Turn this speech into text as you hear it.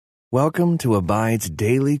Welcome to Abide's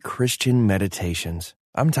Daily Christian Meditations.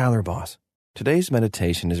 I'm Tyler Boss. Today's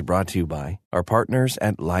meditation is brought to you by our partners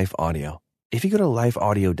at Life Audio. If you go to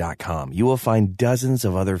lifeaudio.com, you will find dozens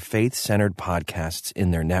of other faith-centered podcasts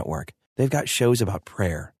in their network. They've got shows about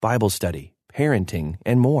prayer, Bible study, parenting,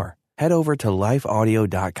 and more. Head over to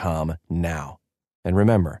lifeaudio.com now. And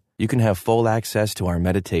remember, you can have full access to our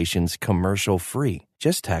meditations commercial-free.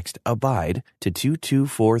 Just text ABIDE to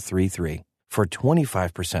 22433 for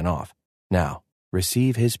 25% off. Now,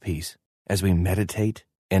 receive His peace as we meditate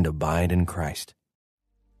and abide in Christ.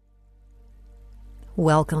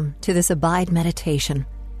 Welcome to this Abide meditation.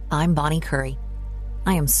 I'm Bonnie Curry.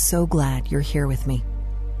 I am so glad you're here with me.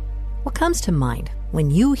 What comes to mind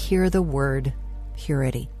when you hear the word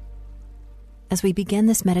purity? As we begin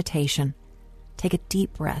this meditation, take a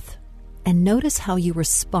deep breath and notice how you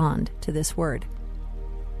respond to this word.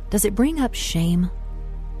 Does it bring up shame,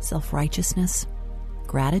 self-righteousness,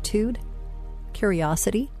 gratitude,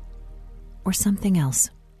 curiosity, or something else?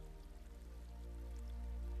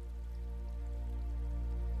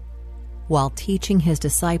 While teaching His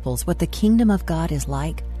disciples what the kingdom of God is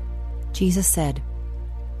like, Jesus said,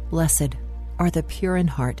 "Blessed are the pure in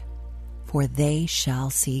heart, for they shall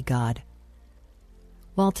see God."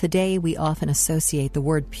 While today we often associate the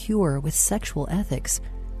word pure with sexual ethics,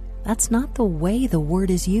 that's not the way the word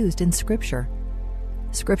is used in Scripture.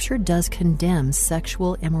 Scripture does condemn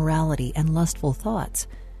sexual immorality and lustful thoughts,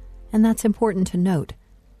 and that's important to note.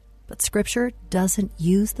 But Scripture doesn't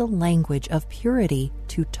use the language of purity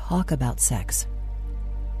to talk about sex.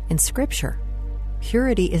 In Scripture,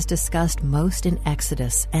 purity is discussed most in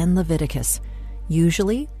Exodus and Leviticus,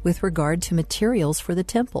 usually with regard to materials for the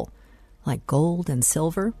temple, like gold and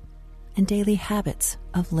silver, and daily habits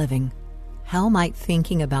of living. How might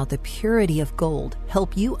thinking about the purity of gold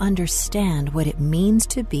help you understand what it means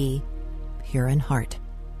to be pure in heart?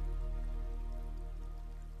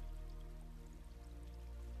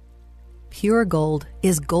 Pure gold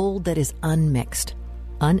is gold that is unmixed,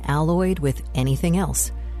 unalloyed with anything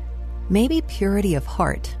else. Maybe purity of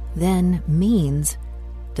heart then means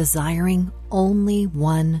desiring only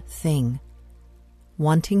one thing,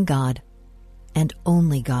 wanting God and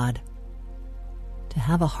only God. To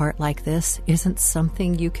have a heart like this isn't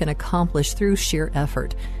something you can accomplish through sheer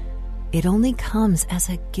effort. It only comes as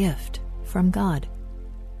a gift from God.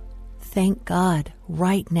 Thank God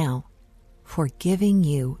right now for giving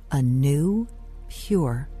you a new,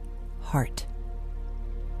 pure heart.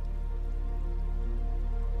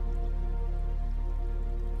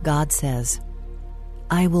 God says,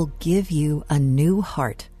 "I will give you a new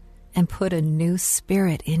heart and put a new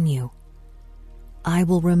spirit in you. I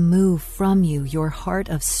will remove from you your heart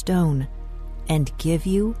of stone and give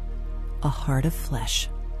you a heart of flesh."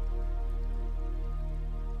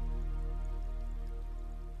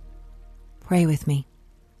 Pray with me.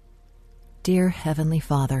 Dear Heavenly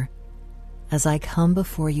Father, as I come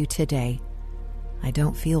before you today, I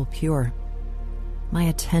don't feel pure. My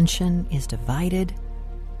attention is divided,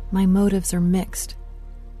 my motives are mixed,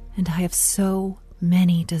 and I have so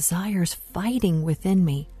many desires fighting within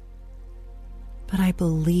me. But I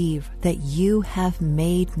believe that you have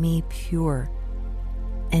made me pure,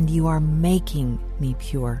 and you are making me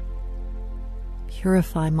pure.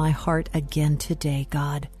 Purify my heart again today,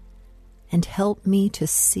 God, and help me to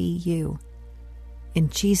see you. In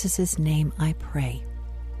Jesus' name I pray.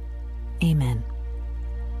 Amen.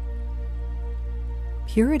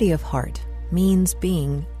 Purity of heart means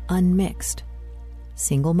being unmixed,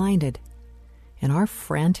 single-minded. In our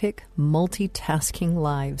frantic, multitasking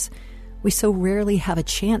lives, we so rarely have a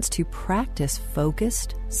chance to practice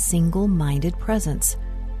focused, single-minded presence.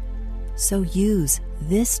 So use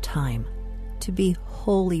this time to be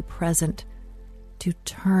wholly present, to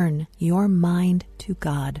turn your mind to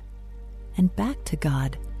God, and back to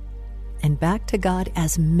God, and back to God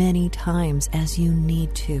as many times as you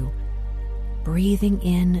need to, breathing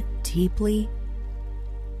in deeply,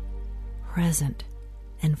 present,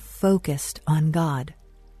 and focused on God,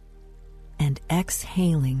 and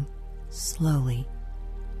exhaling slowly,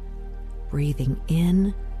 breathing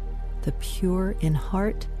in the pure in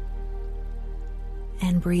heart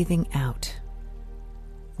and breathing out,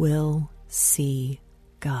 will see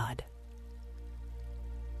God.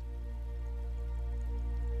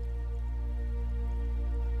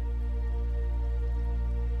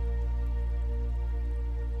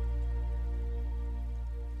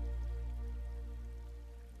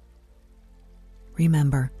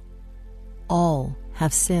 Remember, all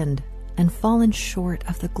have sinned and fallen short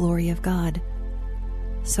of the glory of God.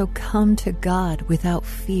 So come to God without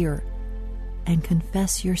fear and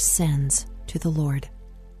confess your sins to the Lord.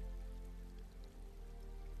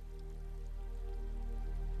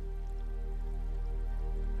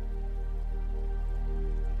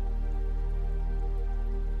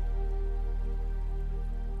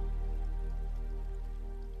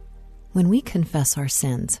 When we confess our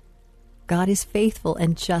sins, God is faithful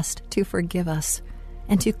and just to forgive us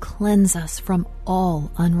and to cleanse us from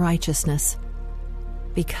all unrighteousness.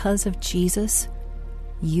 Because of Jesus,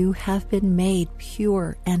 you have been made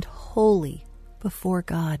pure and holy before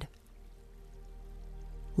God.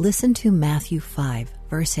 Listen to Matthew 5,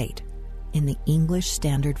 verse 8, in the English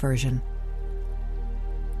Standard Version.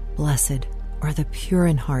 Blessed are the pure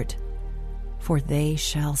in heart, for they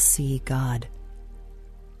shall see God.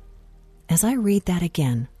 As I read that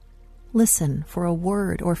again, listen for a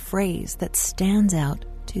word or phrase that stands out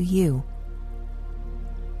to you.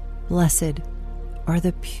 Blessed are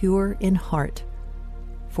the pure in heart,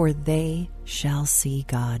 for they shall see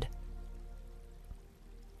God.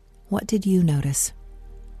 What did you notice?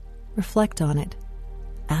 Reflect on it,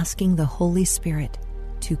 asking the Holy Spirit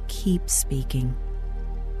to keep speaking.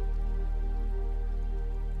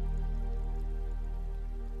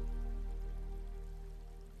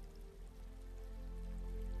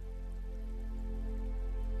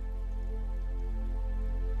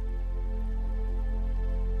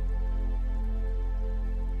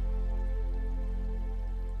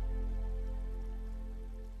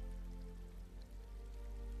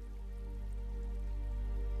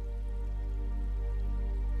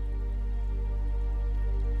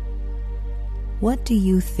 What do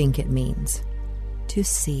you think it means to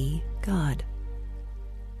see God?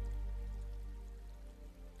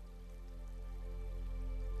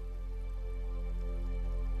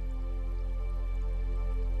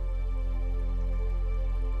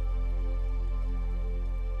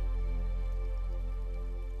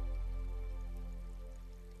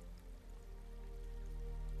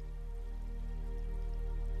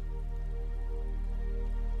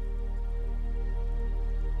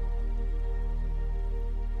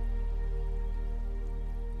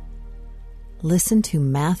 Listen to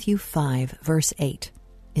Matthew 5, verse 8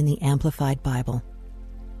 in the Amplified Bible.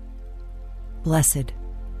 Blessed,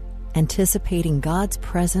 anticipating God's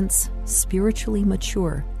presence, spiritually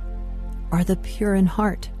mature, are the pure in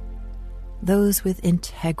heart, those with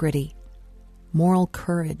integrity, moral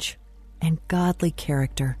courage, and godly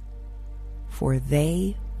character, for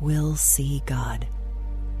they will see God.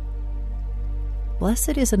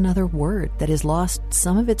 Blessed is another word that has lost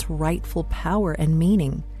some of its rightful power and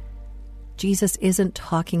meaning. Jesus isn't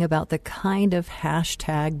talking about the kind of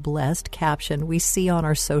 #blessed caption we see on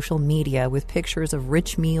our social media with pictures of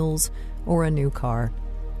rich meals or a new car.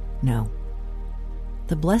 No.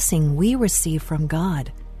 The blessing we receive from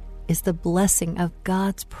God is the blessing of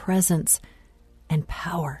God's presence and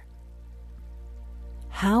power.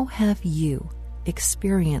 How have you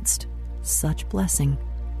experienced such blessing?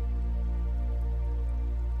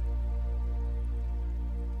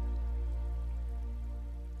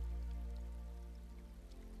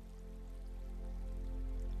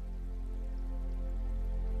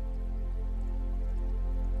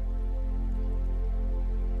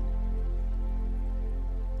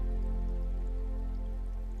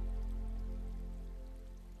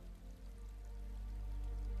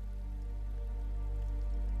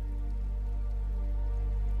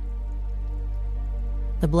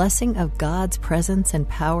 The blessing of God's presence and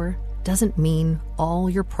power doesn't mean all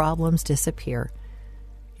your problems disappear,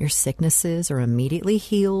 your sicknesses are immediately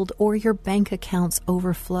healed, or your bank accounts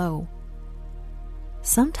overflow.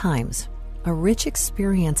 Sometimes a rich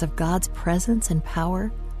experience of God's presence and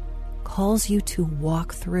power calls you to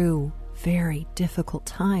walk through very difficult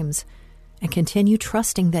times and continue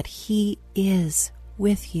trusting that He is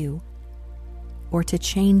with you, or to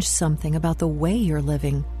change something about the way you're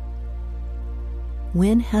living.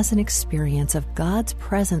 When has an experience of God's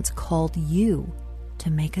presence called you to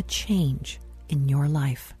make a change in your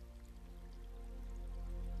life?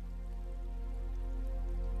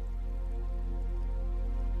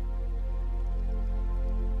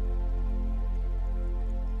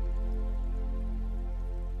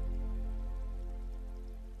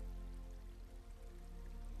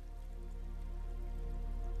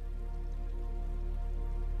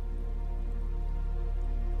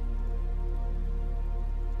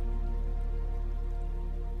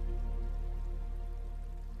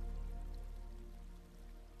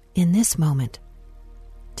 In this moment,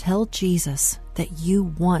 tell Jesus that you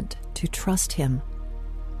want to trust Him,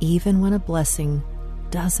 even when a blessing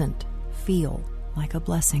doesn't feel like a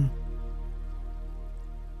blessing.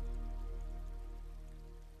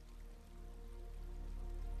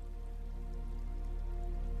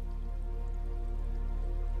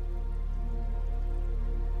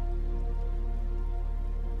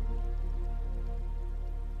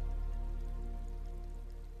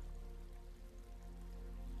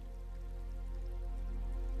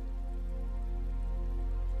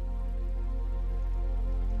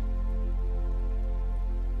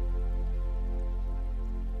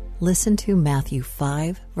 Listen to Matthew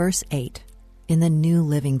 5, verse 8 in the New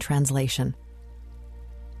Living Translation.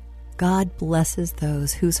 God blesses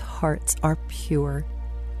those whose hearts are pure,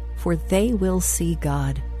 for they will see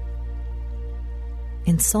God.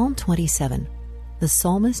 In Psalm 27, the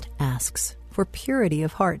psalmist asks for purity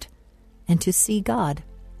of heart and to see God.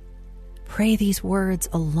 Pray these words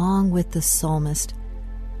along with the psalmist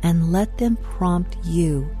and let them prompt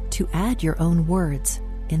you to add your own words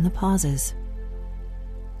in the pauses.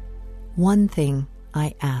 One thing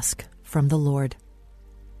I ask from the Lord,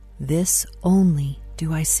 this only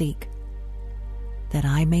do I seek, that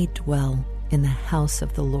I may dwell in the house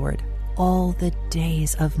of the Lord all the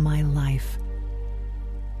days of my life,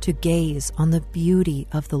 to gaze on the beauty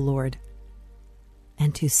of the Lord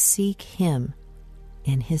and to seek Him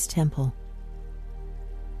in His temple.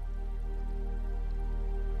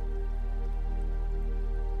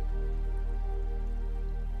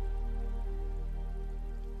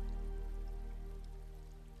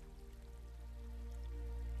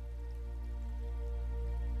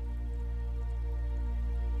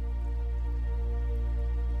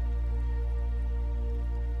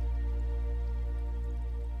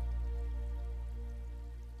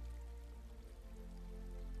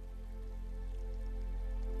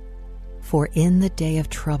 For in the day of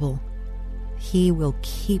trouble, He will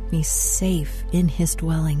keep me safe in His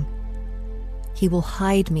dwelling. He will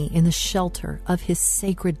hide me in the shelter of His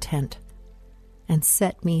sacred tent and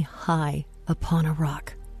set me high upon a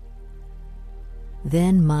rock.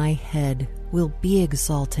 Then my head will be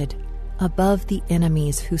exalted above the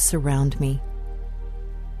enemies who surround me.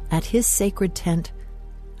 At His sacred tent,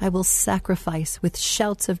 I will sacrifice with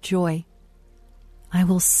shouts of joy. I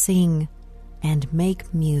will sing and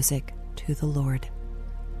make music to the Lord.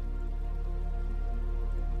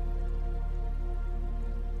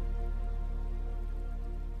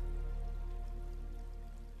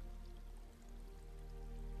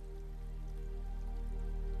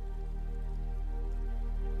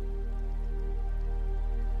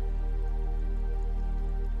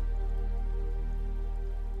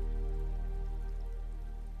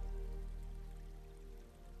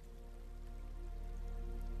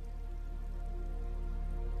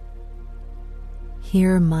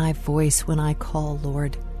 Hear my voice when I call,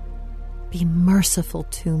 Lord. Be merciful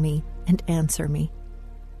to me and answer me.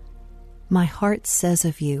 My heart says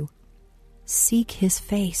of you, seek His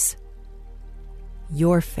face.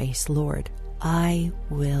 Your face, Lord, I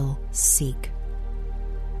will seek.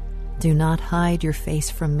 Do not hide your face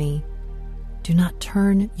from me. Do not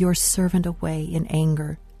turn your servant away in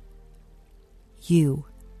anger. You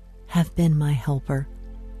have been my helper.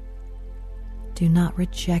 Do not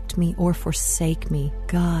reject me or forsake me,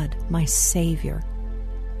 God, my Savior.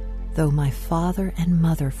 Though my father and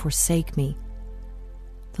mother forsake me,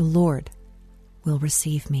 the Lord will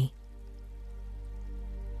receive me.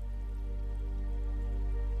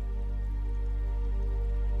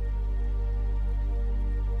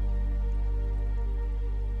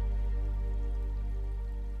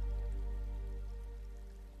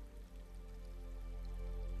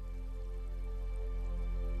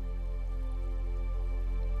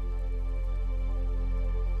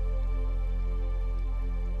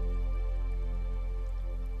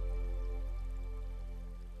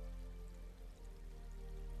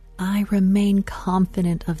 I remain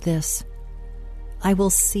confident of this. I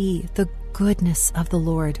will see the goodness of the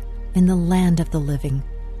Lord in the land of the living.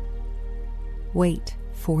 Wait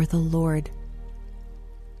for the Lord.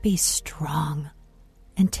 Be strong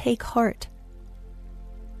and take heart,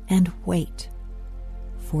 and wait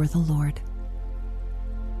for the Lord.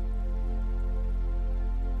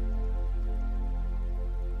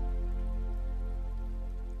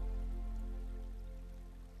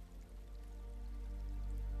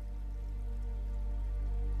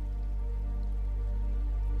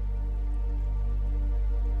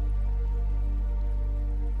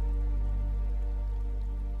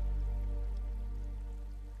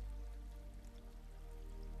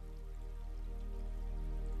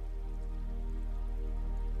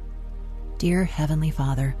 Dear Heavenly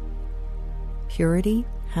Father, purity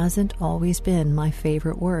hasn't always been my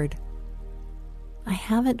favorite word. I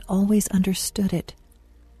haven't always understood it,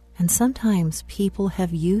 and sometimes people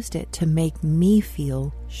have used it to make me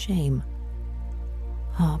feel shame.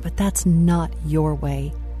 Oh, but that's not your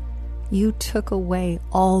way. You took away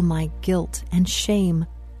all my guilt and shame.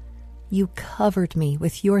 You covered me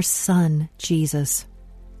with your Son, Jesus,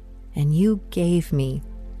 and you gave me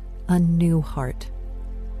a new heart.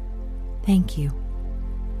 Thank you.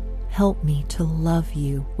 Help me to love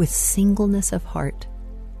you with singleness of heart.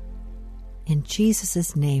 In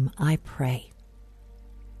Jesus' name I pray.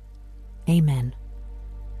 Amen.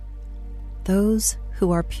 Those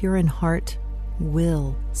who are pure in heart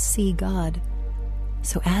will see God.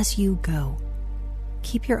 So as you go,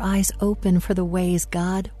 keep your eyes open for the ways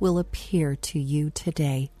God will appear to you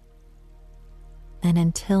today. And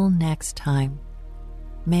until next time,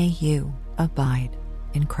 may you abide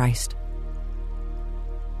in Christ.